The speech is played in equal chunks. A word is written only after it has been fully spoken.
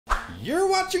You're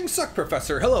watching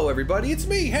SuckProfessor. Hello, everybody. It's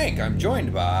me, Hank. I'm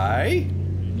joined by...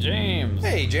 James.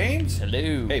 Hey, James.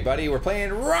 Hello. Hey, buddy. We're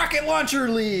playing Rocket Launcher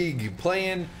League.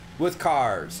 Playing with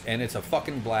cars. And it's a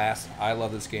fucking blast. I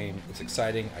love this game. It's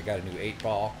exciting. I got a new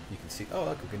 8-ball. You can see... Oh,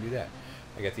 look, we can do that.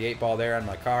 I got the 8-ball there on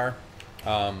my car.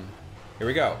 Here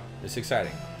we go. It's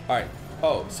exciting. All right.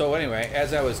 Oh, so anyway,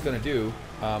 as I was going to do,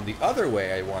 the other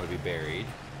way I want to be buried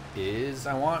is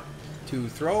I want to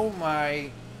throw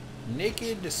my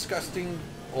naked, disgusting,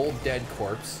 old dead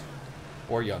corpse,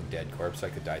 or young dead corpse, I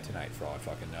could die tonight for all I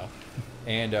fucking know,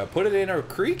 and put it in a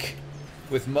creek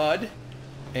with mud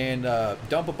and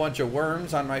dump a bunch of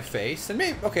worms on my face. And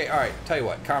maybe, okay, all right, tell you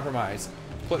what, compromise.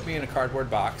 Put me in a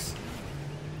cardboard box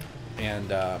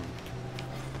and,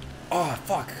 oh,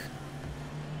 fuck.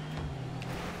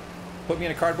 Put me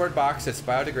in a cardboard box that's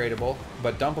biodegradable,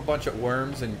 but dump a bunch of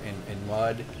worms and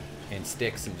mud and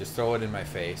sticks and just throw it in my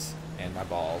face and my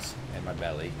balls and my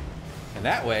belly. And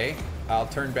that way, I'll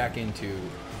turn back into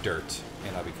dirt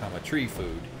and I'll become a tree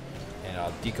food and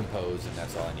I'll decompose, and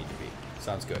that's all I need to be.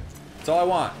 Sounds good. That's all I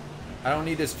want. I don't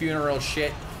need this funeral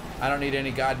shit. I don't need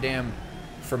any goddamn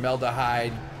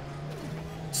formaldehyde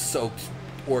soaked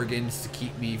organs to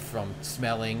keep me from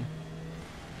smelling.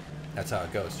 That's how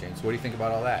it goes, James. What do you think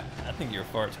about all that? I think your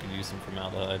farts could use some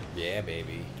formaldehyde. Yeah,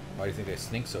 baby. Why do you think they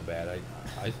stink so bad?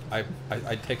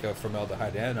 I take a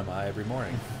formaldehyde enema every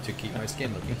morning to keep my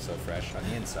skin looking so fresh on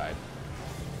the inside.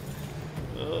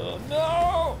 Oh,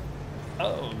 no!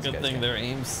 Oh, good thing their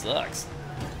aim sucks.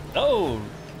 Oh!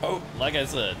 Oh, like I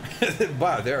said.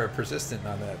 Wow, they're persistent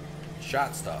on that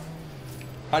shot stuff.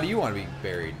 How do you want to be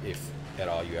buried, if at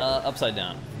all you ever... upside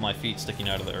down. My feet sticking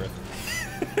out of the earth.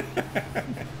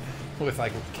 With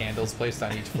like candles placed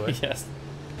on each foot? Yes.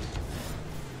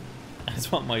 I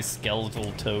just want my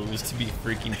skeletal toes to be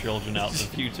freaking children out in the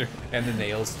future. And the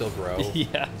nails still grow.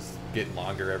 Yeah. Get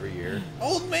longer every year.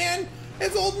 Old man!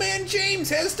 It's old man James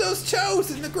has those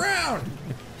toes in the ground!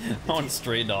 I want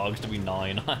stray dogs to be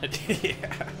gnawing on it.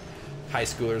 Yeah. High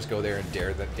schoolers go there and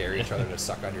dare each other to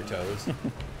suck on your toes.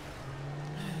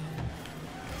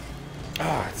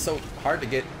 Ah, it's so hard to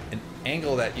get an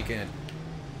angle that you can...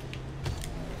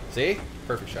 See?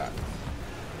 Perfect shot.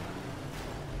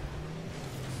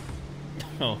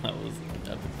 Oh, that was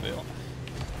an epic fail.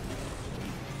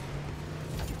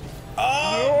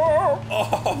 Oh!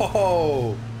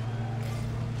 Oh!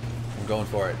 I'm going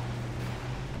for it.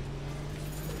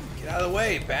 Get out of the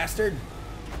way, bastard!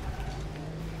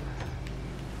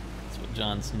 That's what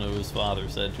Jon Snow's father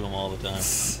said to him all the time.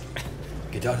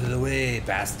 Get out of the way,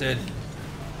 bastard!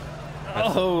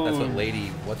 That's what Lady...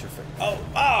 What's her face? Oh!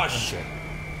 Oh, shit!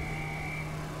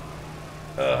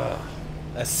 Ugh.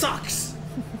 That sucks!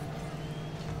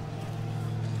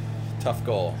 Tough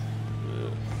goal.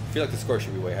 I feel like the score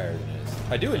should be way higher than it is.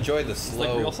 I do enjoy the slow...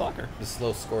 It's like real soccer. The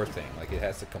slow score thing. Like, it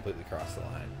has to completely cross the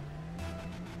line.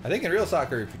 I think in real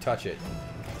soccer, if you touch it...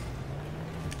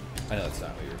 I know that's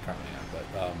not what you were commenting on,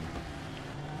 but...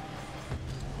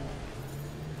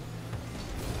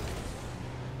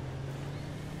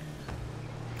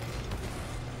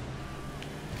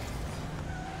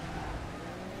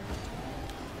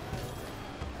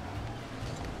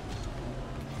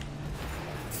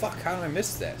 Fuck, how did I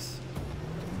miss this?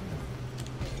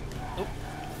 Oh,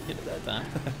 hit it that time.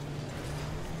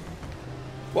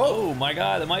 Whoa! Oh my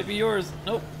god, that might be yours.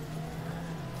 Nope.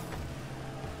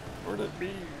 Where'd it be?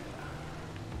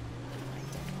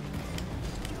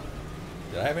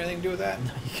 Did I have anything to do with that?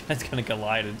 No, you guys kind of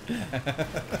collided.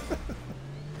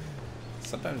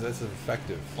 Sometimes that's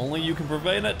effective. Only you can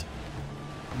prevent it.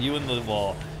 You and the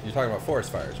wall. You're talking about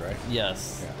forest fires, right?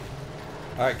 Yes.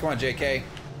 Yeah. Alright, come on, JK.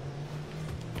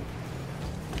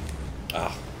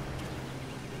 Ah.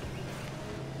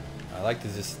 I like to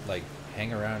just, like,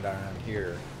 hang around down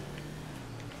here.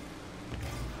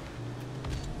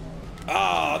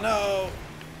 Oh, no!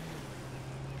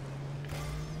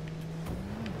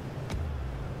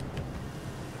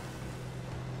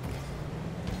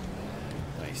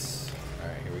 Nice.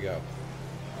 Alright, here we go.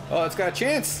 Oh, it's got a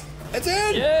chance! It's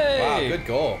in! Yay! Wow, good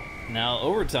goal. Now,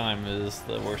 overtime is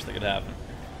the worst that could happen.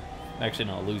 Actually,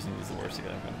 no, losing is the worst that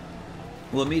could happen.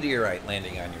 Well, a meteorite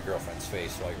landing on your girlfriend's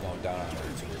face while you're going down on her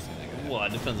is the worst thing that can happen. Well,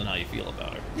 it depends on how you feel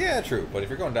about her. Yeah, true. But if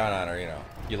you're going down on her, you know,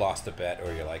 you lost a bet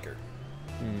or you like her.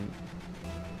 Mm.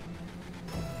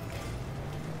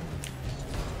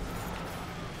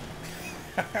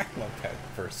 I love that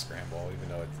first scramble, even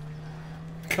though it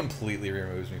completely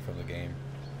removes me from the game.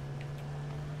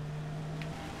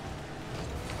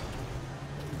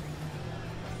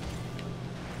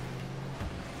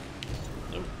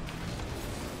 Nope.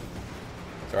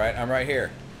 It's alright, I'm right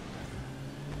here.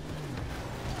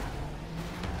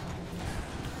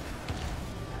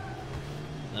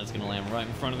 That's gonna land right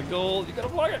in front of the goal. You gotta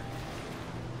block it.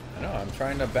 I know. I'm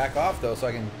trying to back off though, so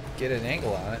I can get an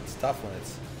angle on it. It's tough when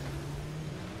it's.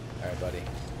 All right, buddy.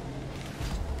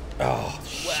 Oh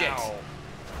shit! Wow.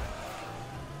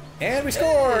 And we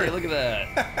scored. Hey, look at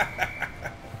that.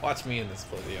 Watch me in this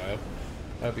video.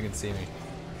 I hope you can see me.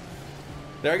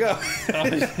 There I go.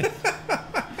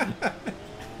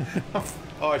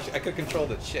 Oh, I could have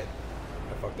controlled it. Shit.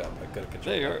 I fucked up. I could have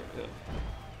controlled it. There you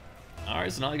are.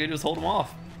 Alright, so now all you gotta do is hold them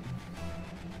off.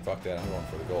 Fuck that. I'm going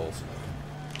for the goals.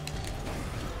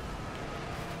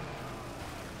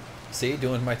 See?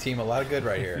 Doing my team a lot of good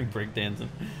right here. Break dancing.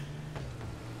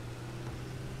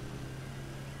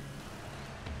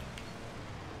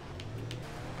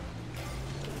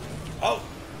 Oh!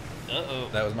 Uh-oh.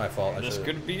 That was my fault. This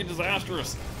could be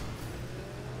disastrous.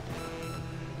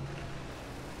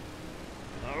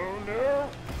 Oh no!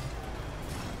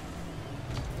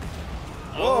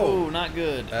 Whoa! Oh, not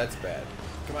good. That's bad.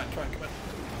 Come on, come on, come on.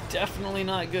 Definitely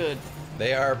not good.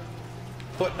 They are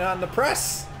putting on the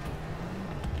press.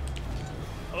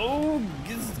 Oh,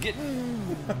 it's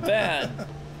getting bad.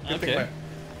 Okay.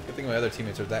 Good thing my other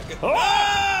teammates are that good.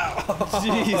 Oh!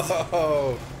 Jeez.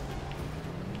 Oh!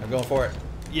 I'm going for it.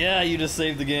 Yeah, you just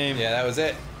saved the game. Yeah, that was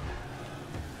it.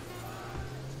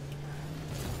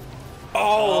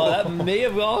 Oh, that may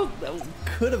have gone. That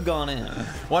could have gone in.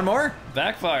 One more?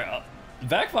 Backfire.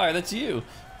 Backfire, that's you.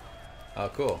 Oh,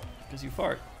 cool. Because you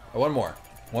fart. One more.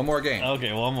 One more game.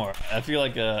 Okay, one more. I feel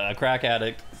like a crack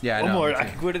addict. Yeah, I know. One more. I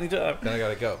can quit anytime. Then I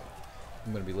gotta go.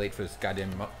 I'm gonna be late for this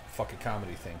goddamn fucking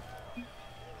comedy thing.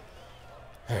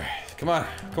 Alright, come on,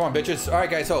 bitches. Alright,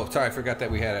 guys. Oh, sorry, I forgot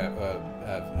that we had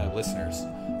listeners.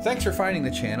 Thanks for finding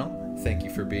the channel. Thank you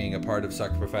for being a part of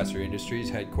SuckProfessor Industries,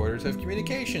 headquarters of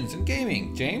communications and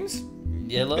gaming. James?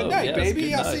 Hello. Good night, yes, baby.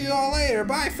 good I'll night. see you all later.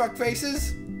 Bye,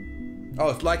 fuckfaces.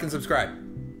 Oh, like and subscribe.